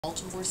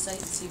Baltimore site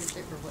and see what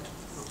or what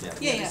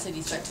Yeah.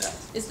 cities, but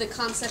is the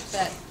concept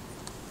that,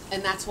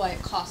 and that's why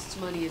it costs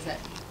money, is that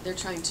they're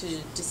trying to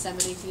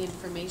disseminate the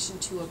information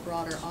to a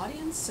broader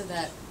audience so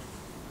that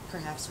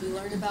perhaps we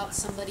learn about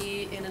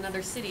somebody in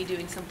another city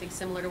doing something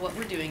similar to what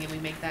we're doing and we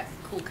make that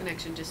cool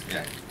connection just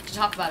to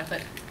talk about it.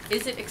 But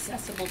is it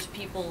accessible to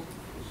people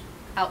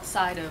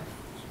outside of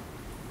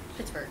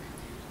Pittsburgh?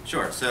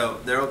 Sure.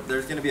 So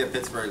there's going to be a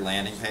Pittsburgh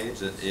landing page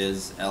that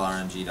is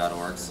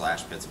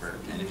LRNG.org/Pittsburgh,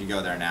 and if you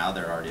go there now,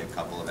 there are already a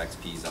couple of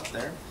XPs up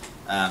there,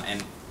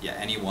 and yeah,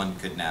 anyone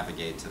could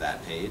navigate to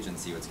that page and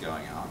see what's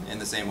going on. In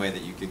the same way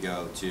that you could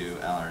go to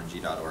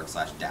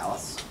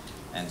LRNG.org/Dallas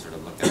and sort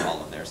of look at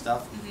all of their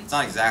stuff. It's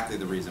not exactly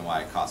the reason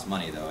why it costs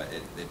money, though.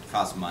 It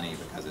costs money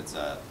because it's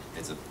a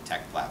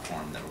tech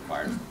platform that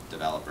requires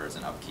developers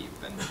and upkeep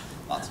and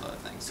lots of other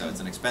things. So it's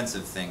an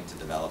expensive thing to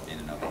develop in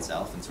and of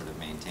itself and sort of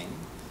maintain.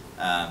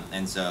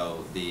 And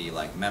so the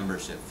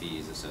membership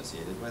fees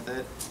associated with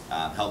it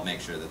help make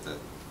sure that the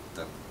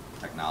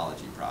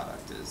technology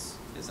product is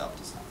up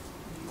to snuff.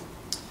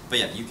 But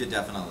yeah, you could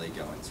definitely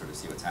go and sort of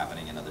see what's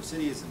happening in other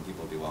cities, and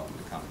people would be welcome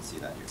to come and see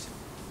that here too.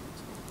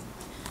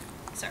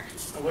 Sir.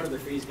 What are the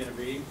fees going to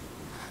be?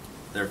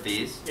 Their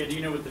fees? Yeah, do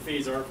you know what the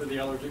fees are for the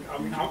LRG? I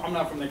mean, I'm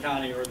not from the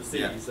county or the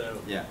city,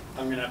 so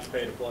I'm going to have to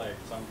pay to play.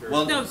 So I'm curious.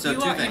 Well, No, so you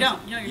two are. things. You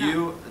don't. No,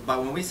 you're not. But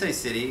when we say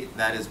city,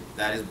 that is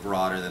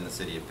broader than the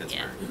city of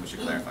Pittsburgh. We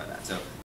should clarify that. So